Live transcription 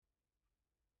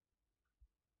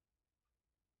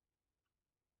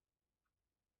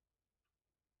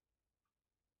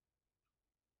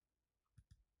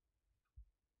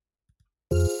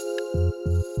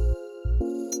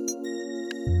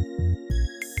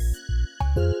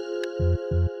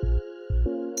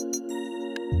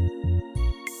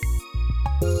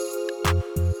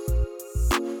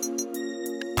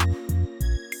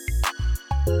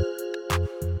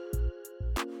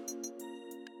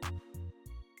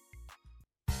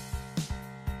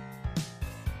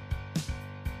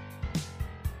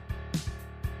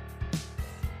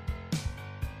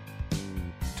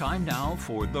Time now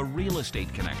for The Real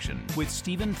Estate Connection with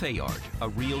Stephen Theard, a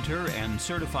realtor and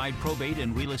certified probate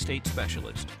and real estate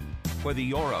specialist. Whether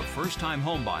you're a first-time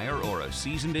homebuyer or a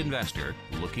seasoned investor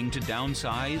looking to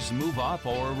downsize, move up,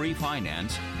 or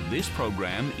refinance, this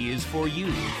program is for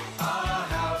you. Our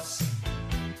house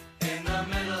in the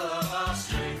middle of our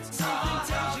street. Something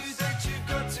tells you that you've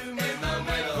got to move in the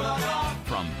middle of our...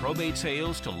 From probate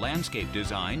sales to landscape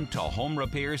design to home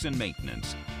repairs and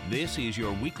maintenance, this is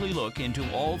your weekly look into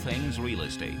all things real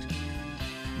estate.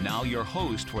 Now your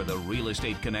host for The Real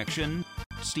Estate Connection,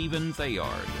 Stephen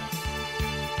Theard.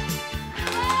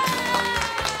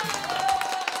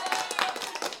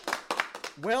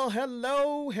 Well,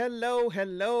 hello,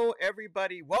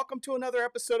 everybody. Welcome to another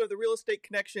episode of The Real Estate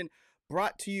Connection,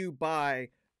 brought to you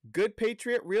by Good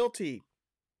Patriot Realty.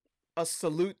 A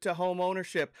salute to home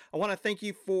ownership. I want to thank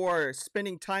you for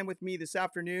spending time with me this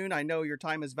afternoon. I know your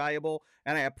time is valuable,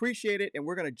 and I appreciate it, and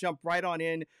we're going to jump right on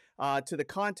in to the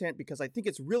content because I think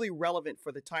it's really relevant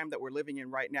for the time that we're living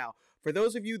in right now. For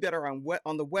those of you that are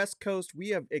on the West Coast,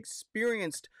 we have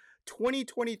experienced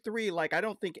 2023 like I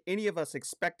don't think any of us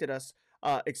expected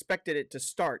it to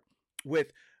start,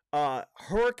 with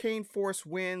hurricane force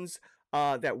winds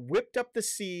that whipped up the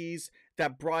seas,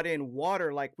 that brought in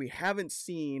water like we haven't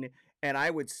seen, and I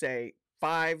would say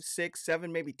 5, 6,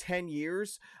 7, maybe 10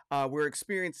 years. We're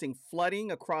experiencing flooding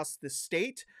across the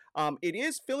state. It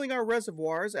is filling our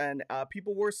reservoirs, and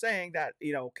people were saying that,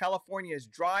 California is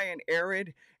dry and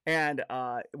arid and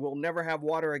we'll never have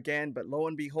water again. But lo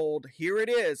and behold, here it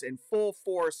is in full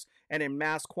force and in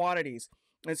mass quantities.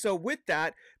 And so with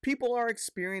that, people are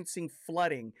experiencing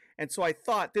flooding. And so I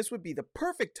thought this would be the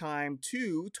perfect time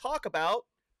to talk about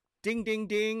ding, ding,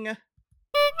 ding.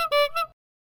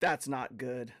 That's not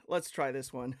good. Let's try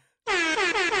this one. Flood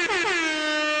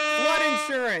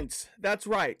insurance. That's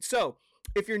right. So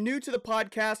if you're new to the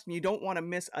podcast and you don't want to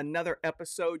miss another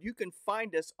episode, you can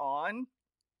find us on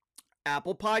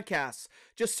Apple Podcasts.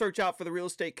 Just search out for The Real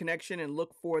Estate Connection and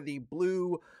look for the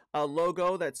blue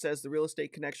logo that says The Real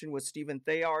Estate Connection with Stephen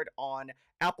Theard on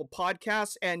Apple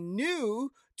Podcasts. And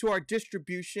new to our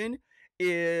distribution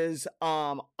is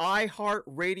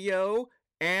iHeartRadio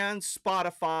and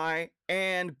Spotify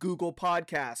and Google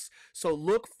Podcasts. So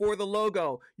look for the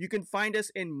logo. You can find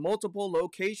us in multiple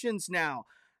locations now.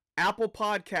 Apple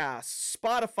Podcasts,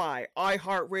 Spotify,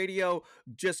 iHeartRadio.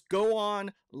 Just go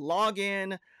on, log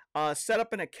in, set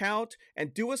up an account,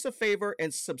 and do us a favor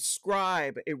and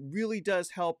subscribe. It really does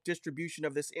help distribution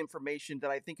of this information that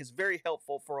I think is very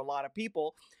helpful for a lot of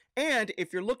people. And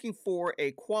if you're looking for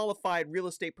a qualified real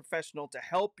estate professional to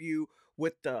help you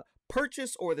with the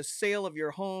purchase or the sale of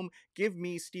your home, give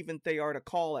me, Stephen Theard, a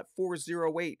call at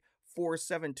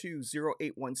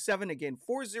 408-472-0817. Again,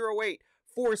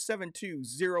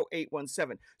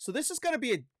 408-472-0817. So this is going to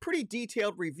be a pretty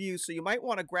detailed review, so you might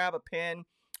want to grab a pen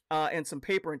and some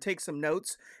paper and take some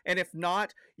notes. And if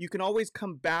not, you can always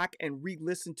come back and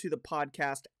re-listen to the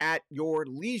podcast at your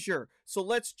leisure. So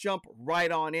let's jump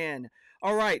right on in.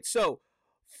 All right, so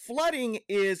flooding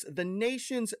is the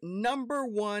nation's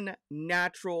 #1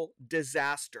 natural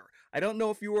disaster. I don't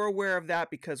know if you were aware of that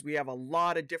because we have a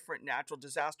lot of different natural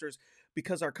disasters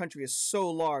because our country is so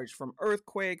large, from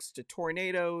earthquakes to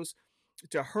tornadoes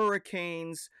to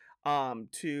hurricanes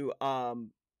to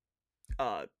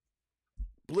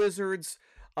blizzards,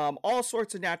 all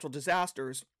sorts of natural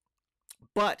disasters.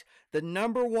 But the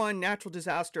 #1 natural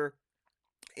disaster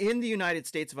in the United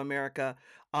States of America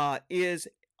is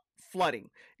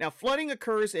flooding. Now, flooding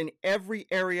occurs in every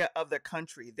area of the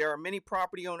country. There are many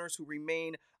property owners who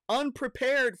remain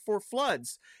unprepared for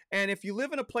floods. And if you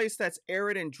live in a place that's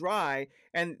arid and dry,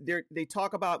 and they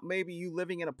talk about maybe you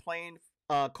living in a plain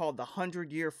called the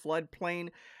 100-year flood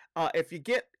plain, if you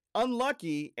get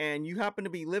unlucky and you happen to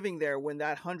be living there when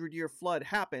that 100-year flood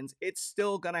happens, it's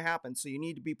still going to happen. So you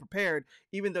need to be prepared,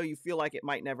 even though you feel like it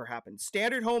might never happen.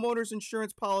 Standard homeowners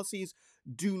insurance policies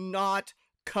do not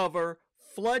cover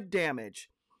flood damage.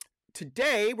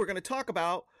 Today, we're going to talk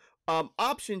about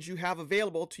options you have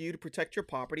available to you to protect your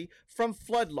property from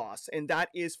flood loss, and that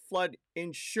is flood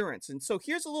insurance. And so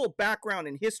here's a little background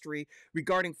and history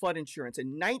regarding flood insurance.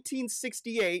 In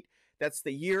 1968, that's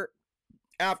the year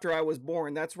after I was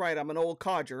born, that's right, I'm an old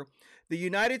codger, the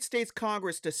United States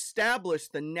Congress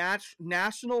established the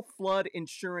National Flood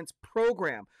Insurance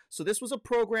Program. So this was a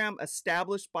program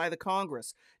established by the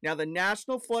Congress. Now, the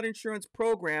National Flood Insurance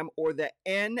Program, or the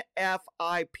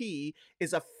NFIP,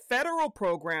 is a federal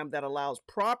program that allows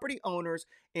property owners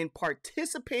in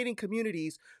participating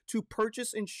communities to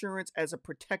purchase insurance as a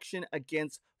protection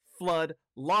against flood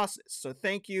losses. So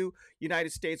thank you,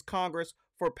 United States Congress,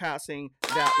 for passing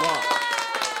that law.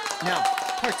 Now,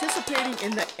 Participating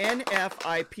in the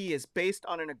NFIP is based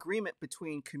on an agreement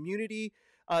between the communities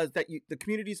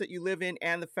that you live in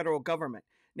and the federal government.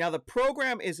 Now, the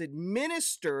program is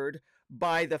administered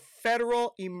by the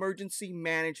Federal Emergency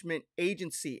Management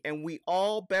Agency, and we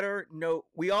all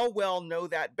well know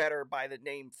that better by the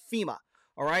name FEMA.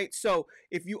 All right. So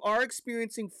if you are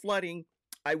experiencing flooding,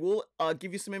 I will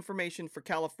give you some information for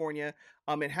California.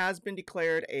 It has been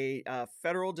declared a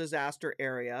federal disaster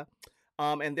area,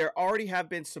 and there already have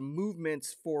been some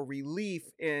movements for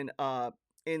relief in the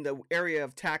area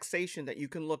of taxation that you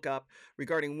can look up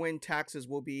regarding when taxes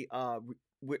will be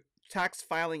tax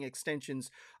filing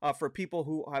extensions for people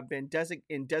who have been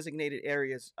in designated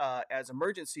areas as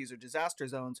emergencies or disaster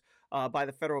zones by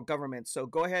the federal government. So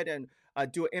go ahead and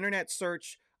do an internet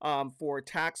search for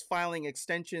tax filing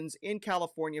extensions in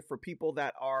California for people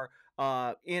that are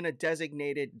in a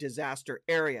designated disaster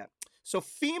area. So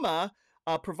FEMA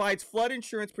provides flood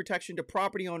insurance protection to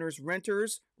property owners,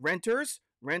 renters,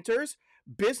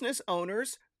 business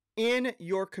owners in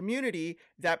your community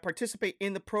that participate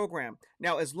in the program.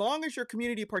 Now, as long as your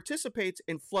community participates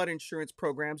in flood insurance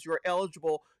programs, you are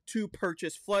eligible to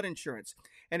purchase flood insurance.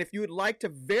 And if you would like to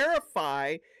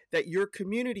verify that your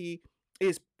community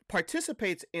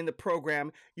participates in the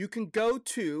program, you can go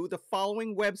to the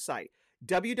following website,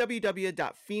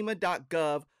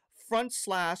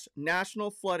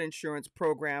 www.fema.gov/National Flood Insurance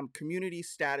Program Community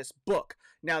Status Book.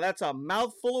 Now, that's a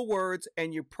mouthful of words,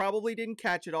 and you probably didn't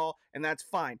catch it all, and that's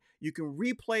fine. You can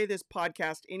replay this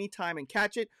podcast anytime and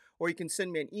catch it, or you can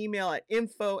send me an email at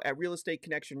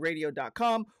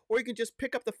info@realestateconnectionradio.com, or you can just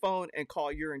pick up the phone and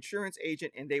call your insurance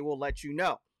agent, and they will let you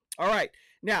know. All right.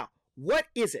 Now, what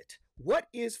is it? What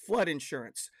is flood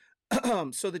insurance?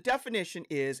 So the definition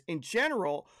is, in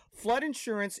general, flood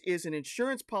insurance is an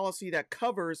insurance policy that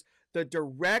covers the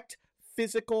direct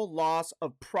physical loss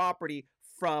of property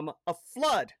from a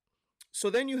flood. So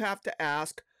then you have to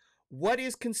ask, what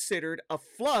is considered a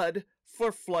flood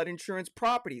for flood insurance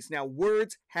properties? Now,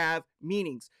 words have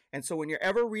meanings. And so when you're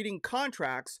ever reading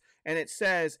contracts and it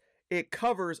says it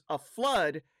covers a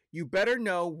flood, you better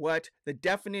know what the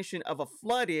definition of a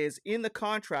flood is in the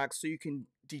contract so you can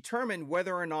determine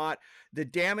whether or not the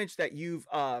damage that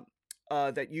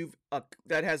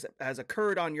has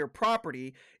occurred on your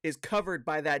property is covered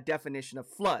by that definition of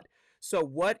flood. So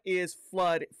what is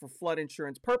flood for flood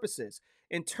insurance purposes?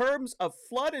 In terms of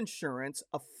flood insurance,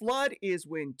 a flood is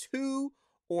when 2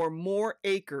 or more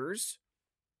acres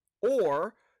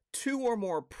or 2 or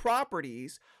more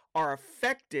properties are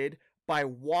affected by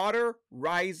water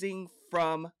rising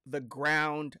from the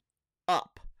ground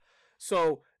up.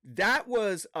 So that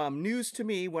was news to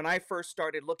me when I first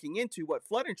started looking into what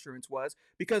flood insurance was,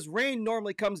 because rain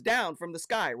normally comes down from the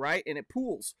sky, right? And it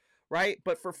pools, right?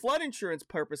 But for flood insurance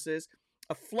purposes,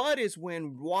 a flood is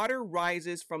when water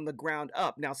rises from the ground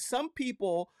up. Now, some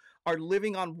people are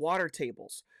living on water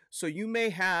tables. So you may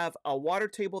have a water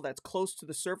table that's close to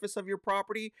the surface of your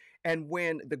property, and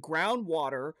when the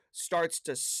groundwater starts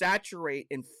to saturate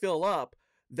and fill up,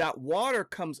 that water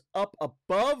comes up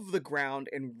above the ground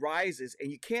and rises, and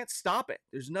you can't stop it.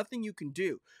 There's nothing you can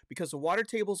do because the water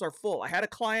tables are full. I had a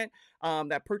client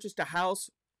that purchased a house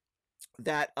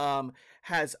that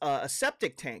has a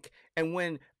septic tank, and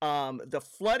when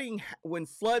when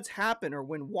floods happen or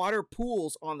when water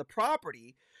pools on the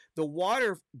property, the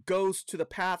water goes to the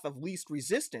path of least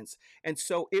resistance, and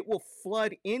so it will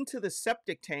flood into the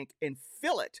septic tank and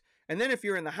fill it. And then if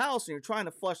you're in the house and you're trying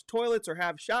to flush toilets or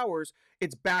have showers,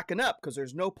 it's backing up because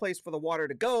there's no place for the water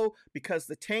to go because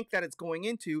the tank that it's going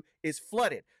into is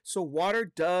flooded. So water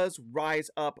does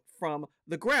rise up from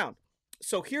the ground.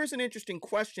 So here's an interesting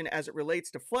question as it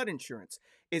relates to flood insurance.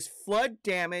 Is flood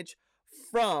damage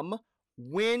from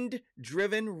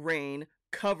wind-driven rain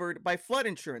covered by flood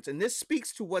insurance? And this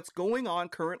speaks to what's going on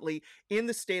currently in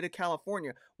the state of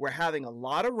California. We're having a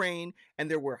lot of rain and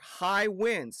there were high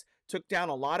winds, took down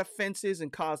a lot of fences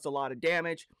and caused a lot of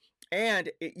damage.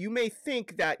 And you may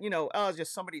think that,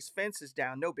 just somebody's fence is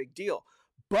down, no big deal.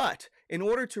 But in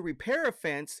order to repair a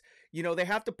fence, they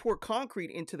have to pour concrete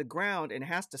into the ground and it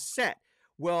has to set.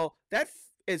 Well,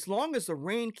 as long as the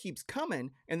rain keeps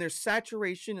coming and there's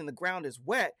saturation and the ground is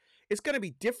wet, it's going to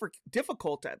be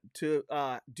difficult to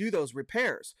do those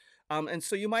repairs. And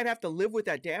so you might have to live with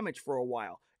that damage for a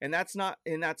while. And that's not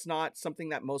something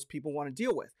that most people want to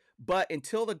deal with. But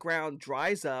until the ground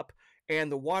dries up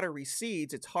and the water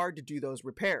recedes, it's hard to do those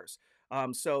repairs.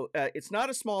 So it's not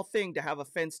a small thing to have a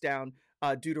fence down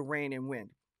due to rain and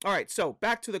wind. All right, so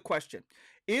back to the question.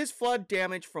 Is flood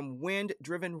damage from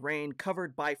wind-driven rain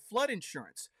covered by flood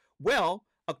insurance? Well,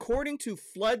 according to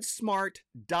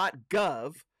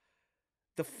floodsmart.gov,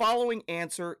 The following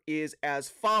answer is as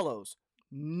follows.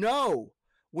 No.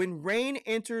 When rain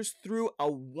enters through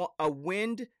a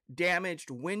wind-damaged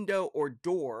window or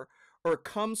door, or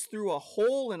comes through a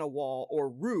hole in a wall or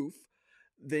roof,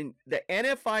 then the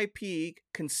NFIP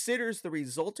considers the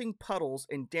resulting puddles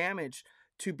and damage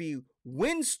to be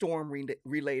windstorm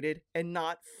related and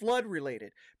not flood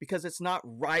related, because it's not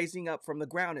rising up from the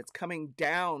ground, it's coming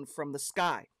down from the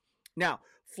sky. Now,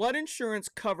 flood insurance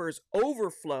covers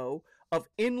overflow of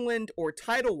inland or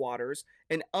tidal waters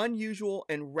and unusual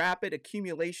and rapid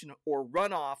accumulation or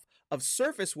runoff of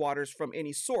surface waters from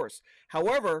any source.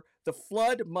 However, the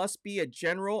flood must be a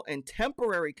general and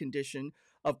temporary condition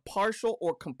of partial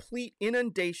or complete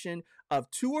inundation of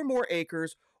 2 or more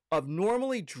acres of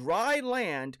normally dry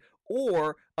land,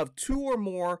 or of 2 or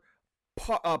more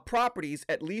properties,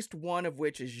 at least one of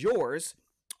which is yours.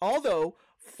 Although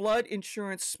flood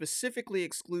insurance specifically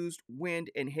excludes wind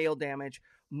and hail damage,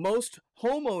 most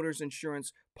homeowners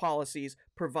insurance policies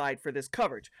provide for this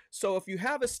coverage. So if you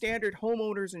have a standard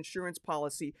homeowners insurance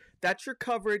policy, that's your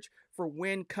coverage for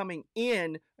wind coming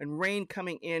in and rain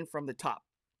coming in from the top.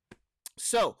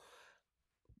 So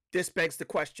this begs the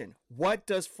question, what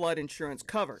does flood insurance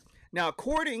cover? Now,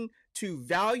 according to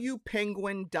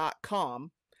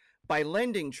valuepenguin.com by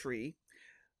LendingTree,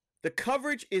 the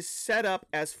coverage is set up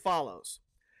as follows.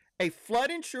 A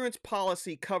flood insurance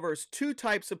policy covers 2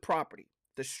 types of property: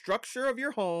 the structure of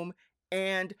your home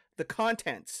and the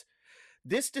contents.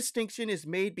 This distinction is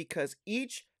made because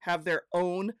each have their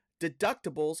own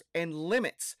deductibles and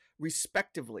limits,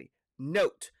 respectively.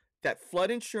 Note that flood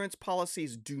insurance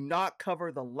policies do not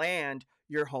cover the land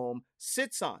your home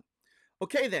sits on.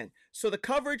 Okay then, so the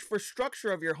coverage for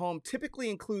structure of your home typically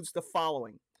includes the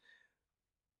following.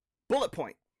 Bullet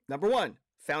point. Number 1,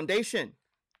 foundation.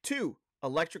 2,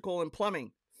 electrical and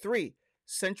plumbing. 3,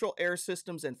 central air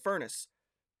systems and furnace.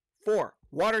 4,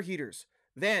 water heaters.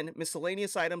 Then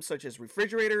miscellaneous items such as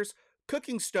refrigerators,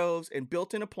 cooking stoves, and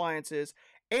built-in appliances,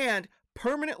 and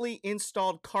permanently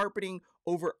installed carpeting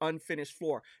over unfinished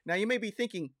floor. Now you may be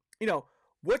thinking,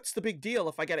 what's the big deal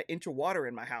if I get an inch of water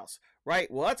in my house, right?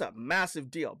 Well, that's a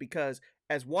massive deal, because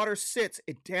as water sits,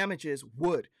 it damages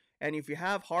wood. And if you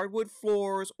have hardwood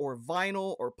floors or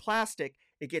vinyl or plastic,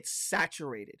 it gets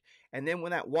saturated. And then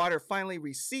when that water finally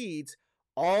recedes,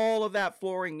 all of that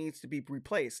flooring needs to be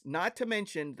replaced. Not to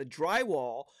mention the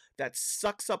drywall that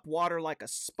sucks up water like a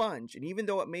sponge. And even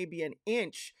though it may be an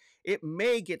inch, it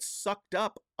may get sucked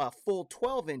up a full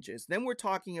 12 inches. Then we're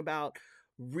talking about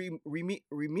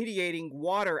remediating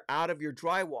water out of your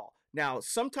drywall. Now,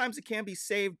 sometimes it can be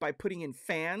saved by putting in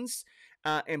fans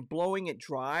and blowing it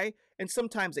dry, and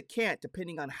sometimes it can't,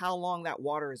 depending on how long that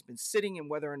water has been sitting and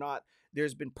whether or not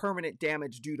there's been permanent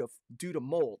damage due to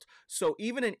mold. So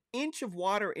even an inch of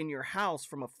water in your house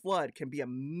from a flood can be a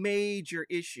major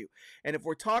issue. And if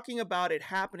we're talking about it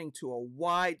happening to a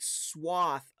wide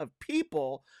swath of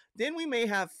people, then we may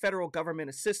have federal government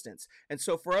assistance. And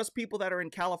so for us people that are in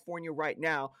California right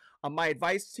now, my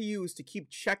advice to you is to keep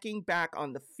checking back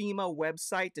on the FEMA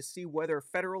website to see whether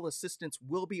federal assistance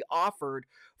will be offered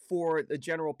for the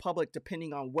general public,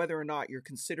 depending on whether or not you're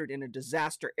considered in a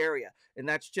disaster area. And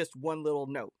that's just one little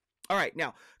note. All right,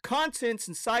 now, contents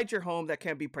inside your home that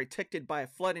can be protected by a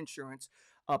flood insurance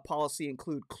policy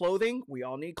include clothing. We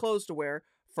all need clothes to wear.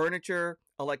 Furniture,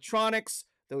 electronics,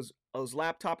 those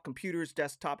laptop computers,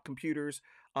 desktop computers,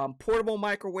 portable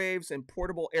microwaves and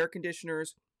portable air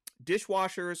conditioners,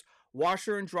 dishwashers,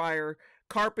 washer and dryer,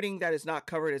 carpeting that is not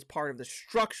covered as part of the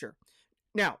structure.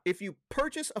 Now, if you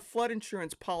purchase a flood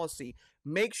insurance policy,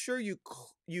 make sure you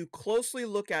closely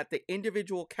look at the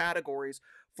individual categories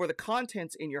for the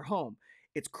contents in your home.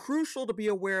 It's crucial to be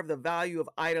aware of the value of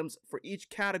items for each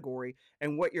category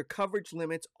and what your coverage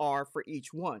limits are for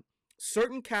each one.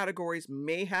 Certain categories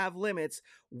may have limits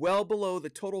well below the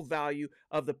total value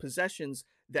of the possessions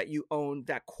that you own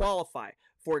that qualify.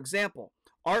 For example,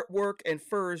 artwork and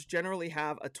furs generally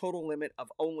have a total limit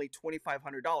of only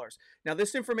 $2,500. Now,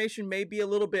 this information may be a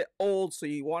little bit old, so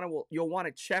you'll want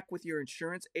to check with your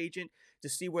insurance agent to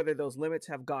see whether those limits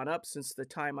have gone up since the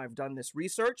time I've done this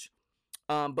research.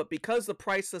 But because the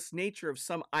priceless nature of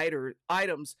some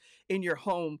items in your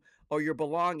home or your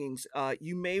belongings,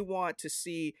 you may want to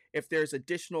see if there's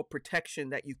additional protection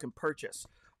that you can purchase.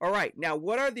 All right, now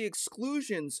what are the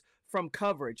exclusions from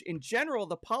coverage? In general,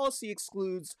 the policy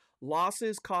excludes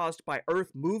losses caused by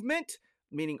earth movement,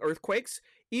 meaning earthquakes,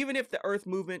 even if the earth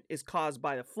movement is caused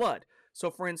by a flood. So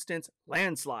for instance,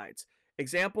 landslides.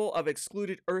 Example of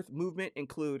excluded earth movement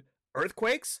include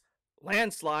earthquakes,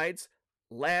 landslides,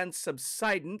 land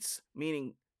subsidence,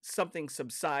 meaning something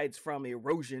subsides from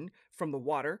erosion from the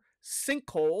water,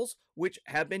 sinkholes, which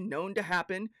have been known to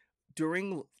happen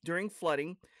during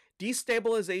flooding,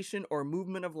 destabilization or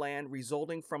movement of land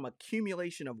resulting from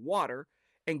accumulation of water,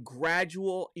 and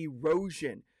gradual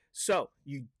erosion. So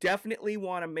you definitely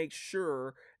want to make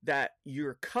sure that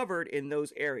you're covered in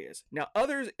those areas. Now,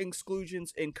 other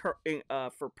exclusions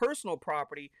for personal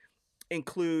property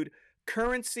include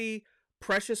currency,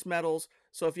 precious metals.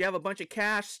 So if you have a bunch of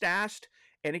cash stashed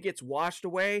and it gets washed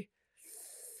away,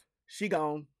 she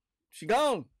gone. She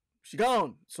gone. She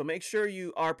gone. So make sure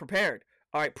you are prepared.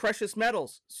 All right, precious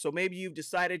metals. So maybe you've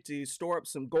decided to store up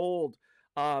some gold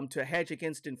to hedge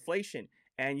against inflation,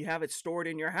 and you have it stored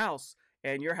in your house,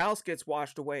 and your house gets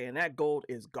washed away, and that gold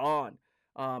is gone.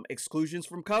 Exclusions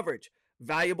from coverage.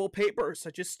 Valuable paper,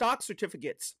 such as stock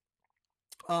certificates.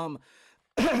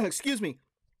 Excuse me.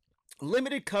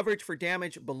 Limited coverage for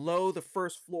damage below the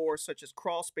first floor, such as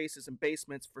crawl spaces and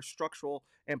basements for structural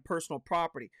and personal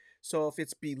property. So if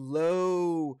it's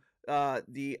below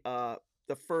the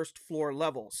first floor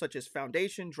level, such as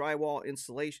foundation, drywall,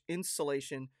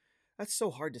 insulation. That's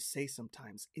so hard to say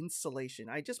sometimes. Insulation.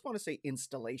 I just want to say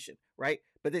installation, right?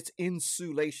 But it's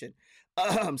insulation.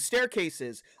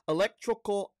 Staircases,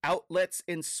 electrical outlets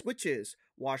and switches,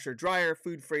 washer, dryer,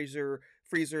 food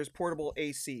freezers, portable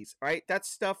ACs, right? That's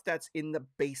stuff that's in the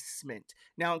basement.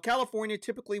 Now in California,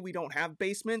 typically we don't have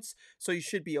basements, so you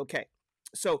should be okay.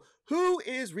 So who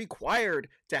is required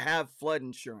to have flood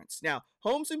insurance? Now,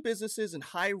 homes and businesses in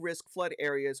high-risk flood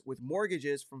areas with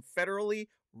mortgages from federally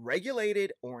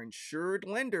regulated or insured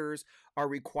lenders are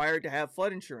required to have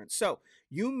flood insurance. So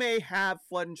you may have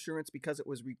flood insurance because it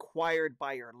was required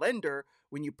by your lender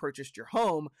when you purchased your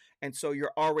home, and so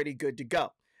you're already good to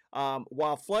go.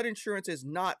 While flood insurance is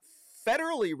not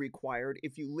federally required,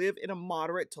 if you live in a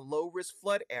moderate to low-risk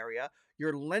flood area,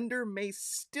 your lender may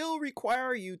still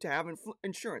require you to have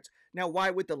insurance. Now, why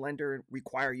would the lender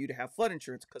require you to have flood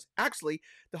insurance? Because actually,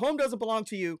 the home doesn't belong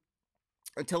to you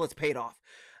until it's paid off.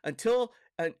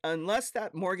 Unless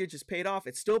that mortgage is paid off,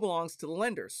 it still belongs to the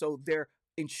lender. So they're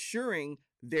insuring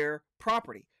their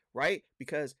property, right?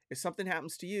 Because if something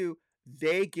happens to you,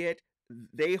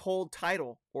 they hold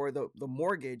title or the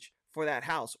mortgage for that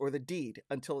house or the deed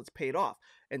until it's paid off.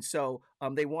 And so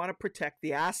they want to protect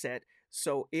the asset.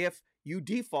 So if you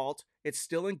default, it's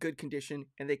still in good condition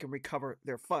and they can recover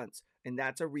their funds. And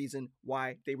that's a reason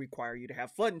why they require you to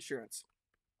have flood insurance.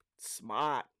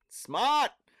 Smart.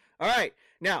 All right.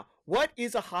 Now, what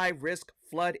is a high-risk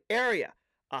flood area?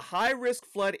 A high-risk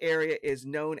flood area is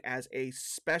known as a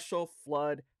special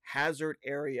flood hazard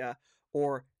area,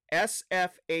 or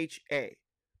SFHA.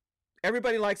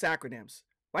 Everybody likes acronyms.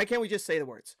 Why can't we just say the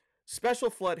words? Special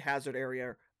Flood Hazard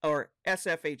Area, or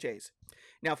SFHAs.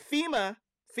 Now, FEMA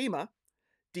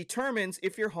determines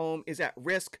if your home is at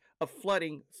risk of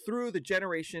flooding through the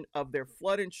generation of their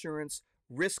flood insurance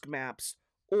risk maps,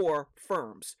 or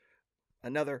FIRMs.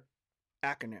 Another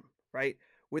acronym, right?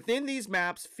 Within these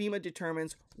maps, FEMA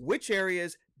determines which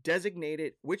areas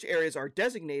are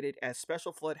designated as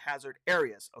special flood hazard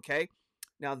areas, okay?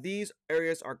 Now, these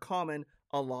areas are common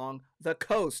along the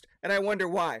coast, and I wonder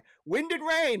why. Wind and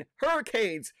rain,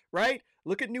 hurricanes, right?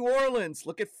 Look at New Orleans,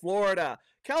 look at Florida.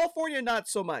 California, not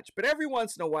so much, but every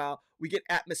once in a while, we get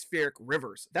atmospheric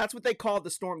rivers. That's what they called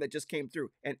the storm that just came through,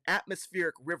 an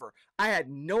atmospheric river. I had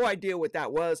no idea what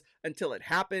that was until it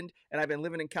happened, and I've been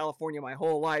living in California my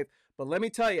whole life. But let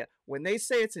me tell you, when they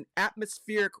say it's an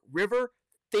atmospheric river,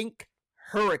 think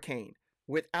hurricane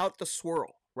without the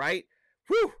swirl, right?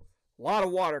 Whew, a lot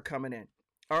of water coming in.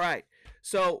 All right,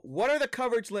 so what are the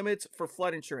coverage limits for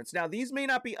flood insurance? Now, these may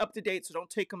not be up to date, so don't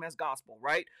take them as gospel,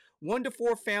 right? 1 to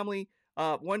 4 family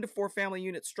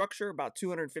unit structure, about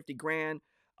 $250,000.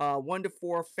 1 to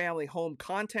 4 family home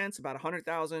contents, about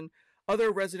 $100,000.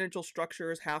 Other residential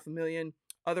structures, $500,000.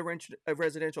 Other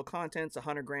residential contents,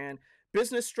 $100,000.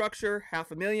 Business structure,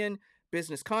 $500,000.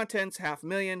 Business contents,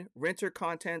 $500,000. Renter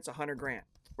contents, $100,000.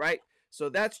 Right? So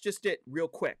that's just it, real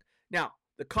quick. Now,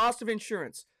 the cost of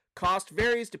insurance. Cost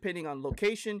varies depending on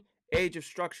location, age of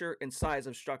structure, and size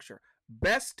of structure.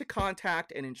 Best to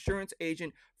contact an insurance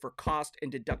agent for cost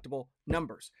and deductible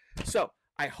numbers. So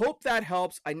I hope that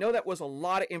helps. I know that was a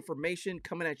lot of information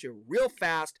coming at you real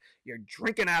fast. You're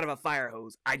drinking out of a fire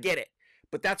hose. I get it.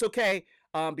 But that's okay,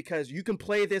 because you can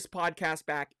play this podcast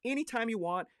back anytime you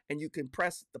want, and you can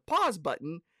press the pause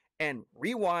button and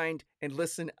rewind and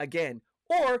listen again.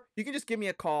 Or you can just give me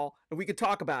a call and we can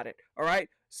talk about it. All right?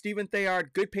 Stephen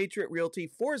Thayard, Good Patriot Realty,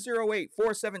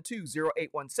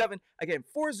 408-472-0817. Again,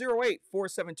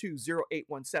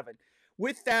 408-472-0817.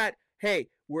 With that, hey,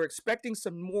 we're expecting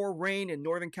some more rain in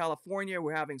Northern California.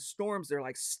 We're having storms. They're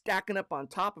like stacking up on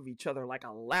top of each other like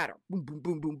a ladder. Boom, boom,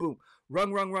 boom, boom, boom.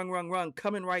 Rung,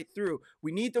 coming right through.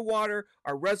 We need the water.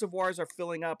 Our reservoirs are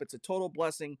filling up. It's a total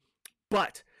blessing.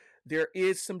 But there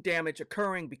is some damage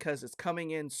occurring because it's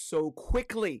coming in so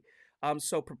quickly.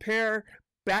 So prepare,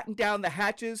 batten down the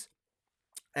hatches,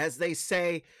 as they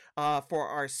say, for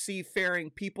our seafaring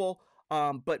people.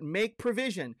 But make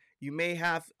provision. You may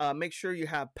have, make sure you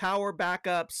have power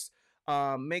backups.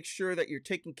 Make sure that you're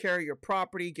taking care of your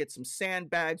property. Get some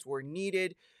sandbags where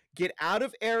needed. Get out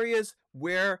of areas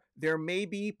where there may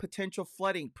be potential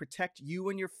flooding. Protect you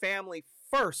and your family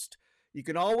first. You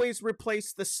can always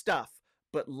replace the stuff,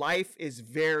 but life is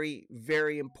very,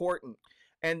 very important.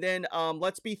 And then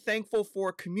let's be thankful for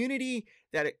a community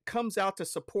that it comes out to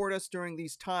support us during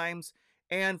these times,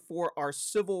 and for our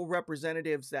civil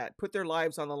representatives that put their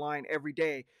lives on the line every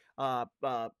day.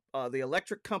 The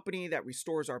electric company that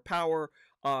restores our power,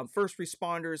 first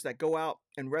responders that go out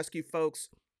and rescue folks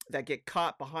that get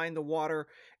caught behind the water,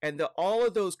 and all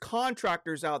of those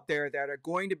contractors out there that are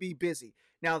going to be busy.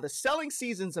 Now, the selling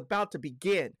season's about to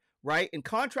begin, right? And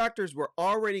contractors were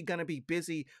already going to be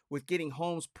busy with getting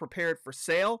homes prepared for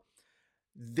sale.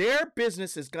 Their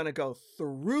business is going to go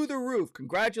through the roof.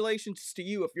 Congratulations to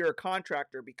you if you're a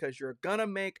contractor, because you're going to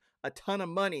make a ton of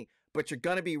money, but you're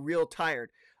going to be real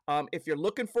tired. If you're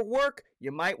looking for work,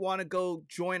 you might want to go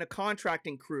join a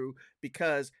contracting crew,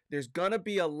 because there's going to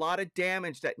be a lot of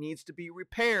damage that needs to be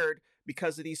repaired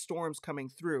because of these storms coming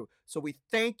through. So we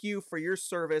thank you for your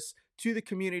service to the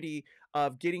community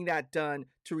of getting that done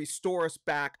to restore us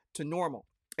back to normal.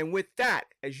 And with that,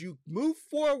 as you move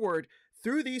forward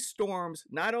through these storms,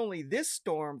 not only this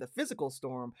storm, the physical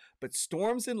storm, but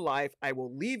storms in life, I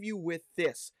will leave you with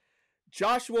this.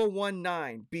 Joshua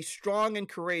 1:9, be strong and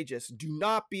courageous. Do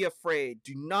not be afraid.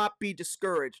 Do not be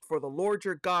discouraged, for the Lord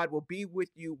your God will be with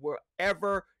you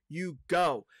wherever you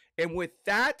go. And with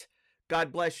that,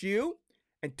 God bless you.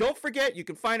 And don't forget, you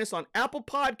can find us on Apple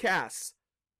Podcasts,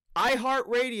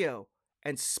 iHeartRadio,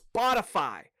 and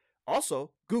Spotify.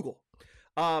 Also, Google.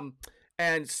 And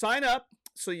sign up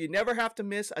so you never have to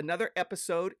miss another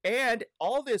episode, and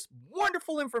all this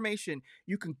wonderful information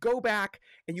you can go back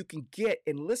and you can get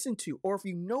and listen to. Or if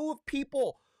you know of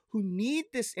people who need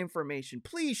this information,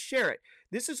 please share it.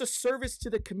 This is a service to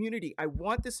the community. I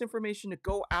want this information to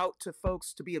go out to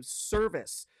folks to be of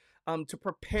service, to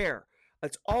prepare.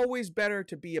 It's always better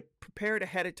to be prepared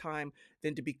ahead of time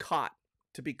than to be caught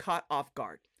off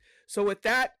guard. So with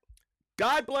that,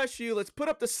 God bless you. Let's put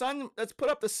up the sun. Let's put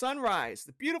up the sunrise,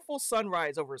 the beautiful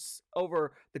sunrise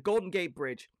over the Golden Gate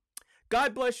Bridge.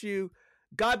 God bless you.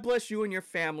 God bless you and your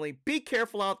family. Be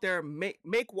careful out there.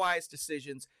 Make wise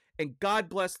decisions. And God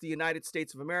bless the United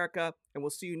States of America. And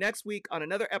we'll see you next week on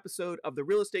another episode of The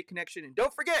Real Estate Connection. And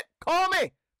don't forget, call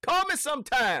me. Call me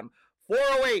sometime.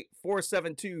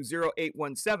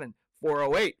 408-472-0817.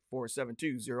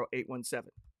 408-472-0817.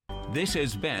 This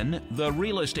has been The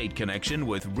Real Estate Connection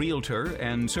with Realtor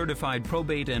and Certified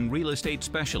Probate and Real Estate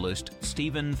Specialist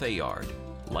Stephen Theard.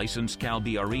 Licensed Cal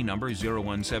BRE number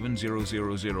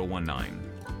 0170019.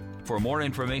 For more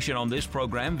information on this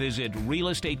program, visit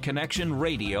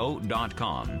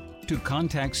realestateconnectionradio.com. To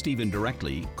contact Stephen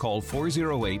directly, call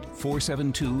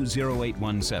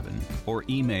 408-472-0817 or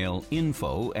email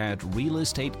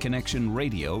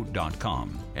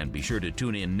info@realestateconnectionradio.com. And be sure to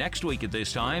tune in next week at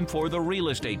this time for The Real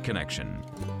Estate Connection.